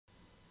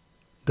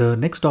The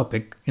next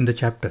topic in the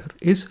chapter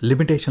is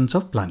limitations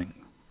of planning.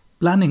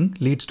 Planning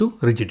leads to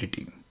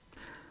rigidity.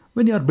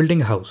 When you are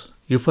building a house,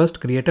 you first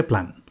create a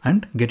plan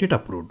and get it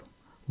approved.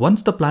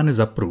 Once the plan is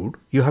approved,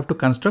 you have to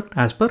construct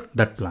as per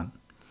that plan.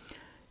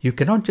 You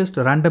cannot just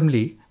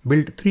randomly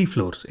build 3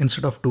 floors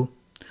instead of 2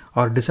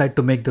 or decide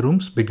to make the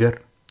rooms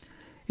bigger.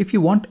 If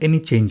you want any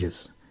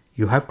changes,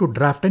 you have to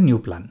draft a new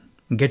plan,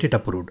 get it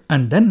approved,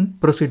 and then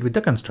proceed with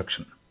the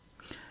construction.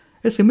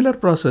 A similar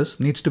process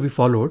needs to be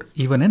followed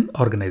even in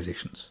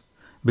organizations,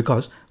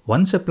 because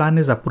once a plan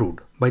is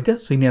approved by the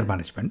senior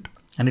management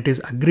and it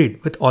is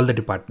agreed with all the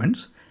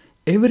departments,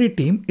 every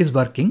team is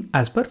working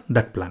as per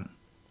that plan.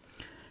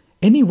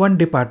 Any one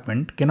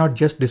department cannot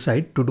just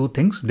decide to do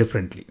things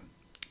differently,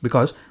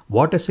 because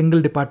what a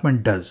single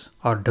department does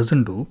or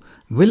doesn't do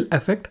will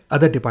affect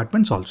other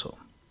departments also.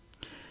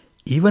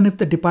 Even if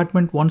the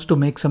department wants to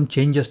make some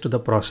changes to the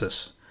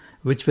process,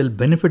 which will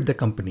benefit the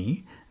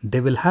company, they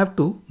will have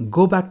to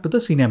go back to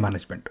the senior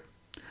management.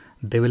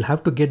 They will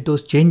have to get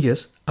those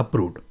changes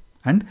approved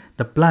and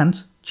the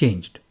plans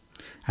changed.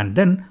 And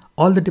then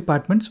all the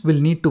departments will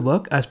need to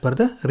work as per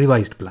the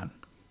revised plan.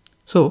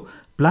 So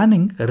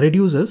planning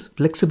reduces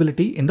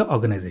flexibility in the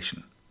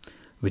organization,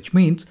 which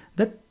means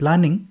that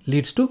planning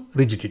leads to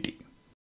rigidity.